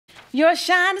You're a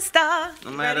shining star.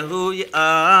 No matter who you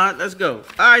are. Let's go.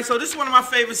 All right, so this is one of my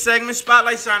favorite segments.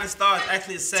 Spotlight Shining Star is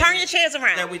actually a segment. Turn your chairs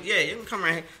around. You can come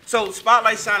right here. So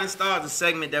Spotlight Shining Star is a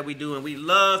segment that we do, and we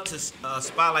love to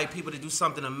spotlight people to do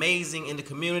something amazing in the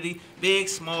community. Big,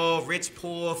 small, rich,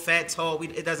 poor, fat, tall.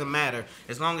 It doesn't matter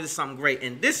as long as it's something great.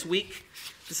 And this week,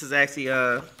 this is actually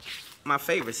my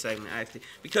favorite segment, actually,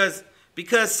 because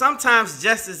sometimes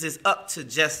justice is up to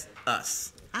just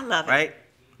us. I love it. Right?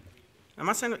 Am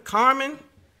I saying it? Carmen?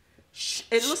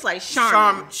 It looks like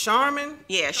Charmin. Charmin?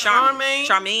 Yeah, Charmaine.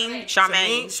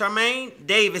 Charmaine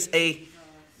Davis, a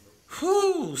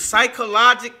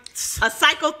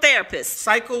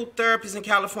psychotherapist in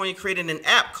California, created an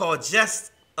app called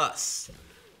Just Us.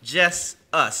 Just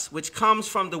Us, which comes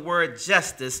from the word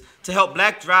justice, to help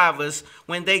black drivers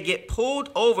when they get pulled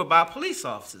over by police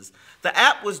officers. The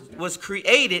app was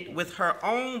created with her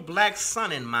own black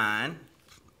son in mind.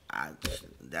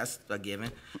 That's a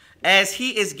given. As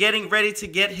he is getting ready to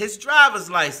get his driver's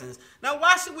license. Now,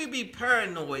 why should we be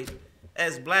paranoid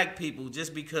as black people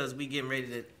just because we getting ready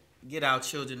to get our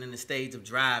children in the stage of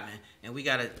driving and we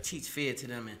got to teach fear to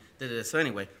them and da-da-da. So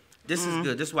anyway, this is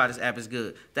good. This is why this app is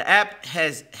good. The app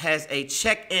has a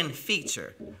check-in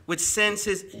feature which sends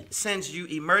you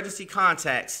emergency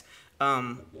contacts.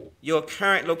 Your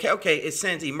current location. Okay, it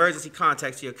sends emergency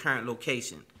contacts to your current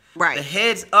location. Right. The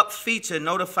heads up feature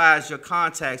notifies your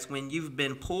contacts when you've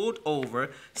been pulled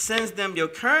over, sends them your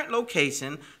current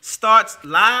location, starts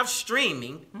live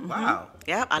streaming. Wow.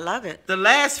 Yep, I love it. The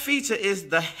last feature is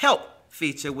the help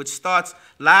feature, which starts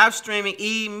live streaming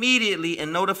immediately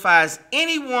and notifies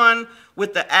anyone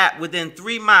with the app within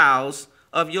 3 miles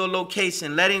of your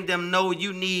location, letting them know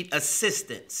you need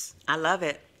assistance. I love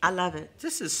it. I love it.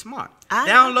 This is smart.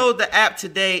 Download the app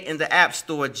today in the App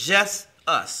Store. Just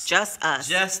Us. Just Us.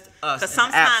 Just Us. Because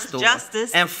sometimes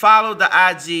justice. And follow the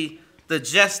IG, the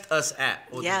Just Us app.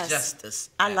 Or yes. the Justice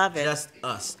I app. love it. Just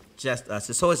Us. Just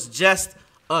Us. So it's Just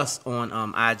Us on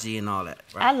IG and all that.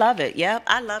 Right? I love it. Yep.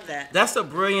 I love that. That's a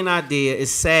brilliant idea. It's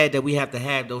sad that we have to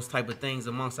have those type of things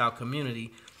amongst our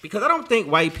community. Because I don't think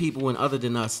white people and other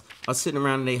than us are sitting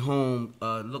around in their home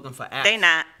looking for apps they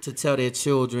not. to tell their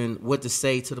children what to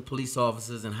say to the police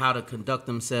officers and how to conduct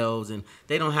themselves. And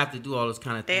they don't have to do all those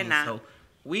kind of things. They're not. So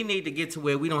we need to get to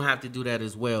where we don't have to do that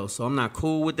as well. So I'm not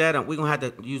cool with that. We're going to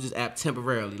have to use this app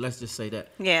temporarily. Let's just say that.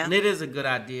 Yeah. And it is a good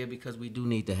idea because we do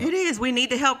need the help. It is. We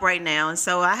need the help right now. And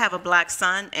so I have a black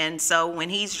son. And so when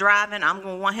he's driving, I'm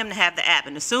going to want him to have the app.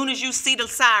 And as soon as you see the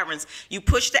sirens, you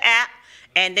push the app.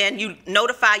 And then you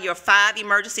notify your 5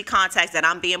 emergency contacts that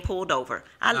I'm being pulled over.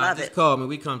 I love it. Just call me.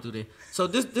 We come through there. So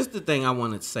this is the thing I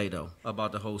wanted to say, though,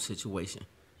 about the whole situation.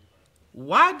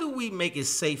 Why do we make it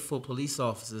safe for police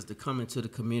officers to come into the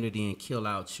community and kill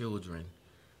our children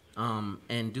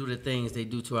and do the things they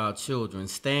do to our children,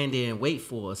 stand there and wait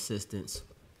for assistance,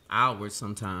 hours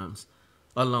sometimes,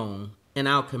 alone in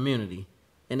our community,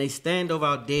 and they stand over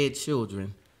our dead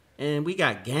children? And we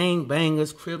got gang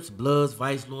bangers, Crips, Bloods,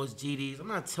 Vice Lords, GDs. I'm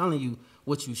not telling you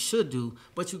what you should do,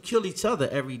 but you kill each other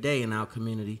every day in our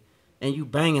community. And you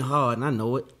banging hard, and I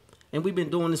know it. And we've been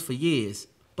doing this for years.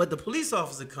 But the police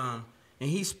officer come,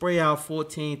 and he spray out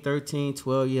 14, 13,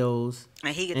 12-year-olds.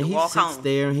 And he get to walk home. And he sits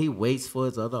there, and he waits for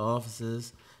his other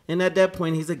officers. And at that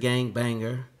point, he's a gang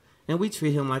banger. And we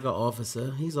treat him like an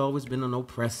officer. He's always been an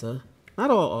oppressor.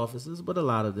 Not all officers, but a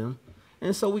lot of them.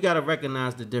 And so we got to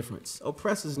recognize the difference.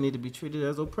 Oppressors need to be treated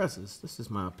as oppressors. This is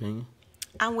my opinion.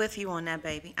 I'm with you on that,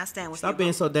 baby. I stand with you. Stop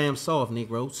being so damn soft,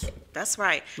 Negroes. That's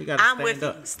right. We gotta I'm with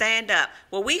you. Stand up.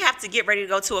 Well, we have to get ready to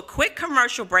go to a quick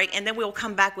commercial break, and then we'll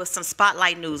come back with some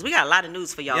Spotlight news. We got a lot of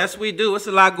news for y'all. Yes, we do. It's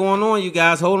a lot going on, you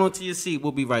guys. Hold on to your seat.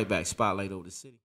 We'll be right back. Spotlight over the city.